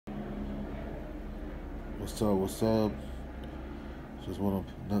What's up? What's up? Just want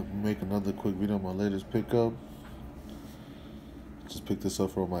to make another quick video on my latest pickup. Just picked this up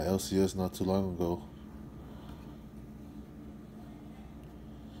from my LCS not too long ago.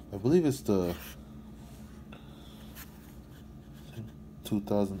 I believe it's the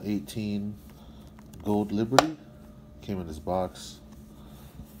 2018 Gold Liberty. Came in this box.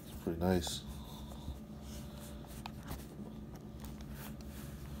 It's pretty nice.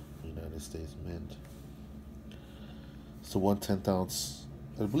 United States Mint. It's a 1/10 ounce.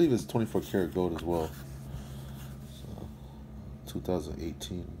 I believe it's 24 karat gold as well. So,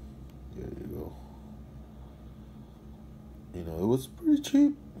 2018. There you go. It was pretty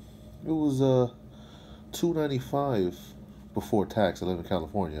cheap. It was $2.95 before tax. I live in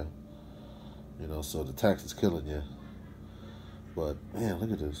California. So the tax is killing you. But man,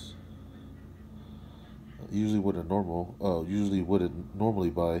 look at this. Usually wouldn't normally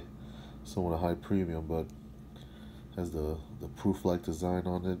buy someone a high premium, but has the proof-like design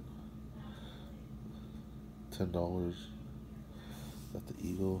on it. $10. Got the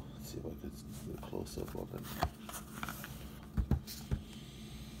eagle. Let's see if I could get a close up on it.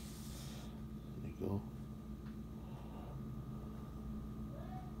 There you go.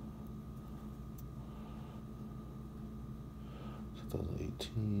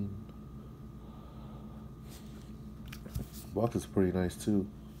 $2018. Box is pretty nice too.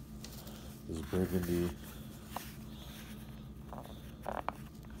 This burgundy.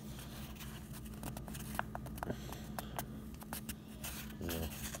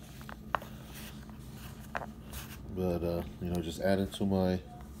 But just adding to my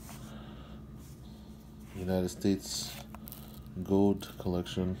United States gold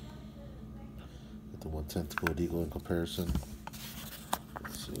collection. Get the 1/10 gold eagle in comparison.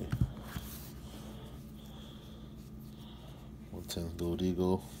 Let's see. 1/10 gold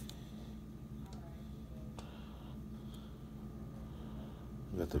eagle.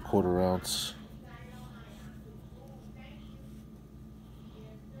 We got the 1/4 ounce.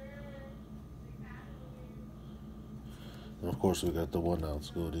 And of course, we got the 1 ounce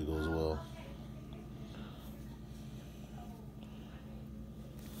gold eagle as well.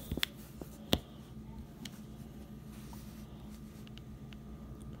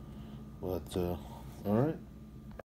 But, all right.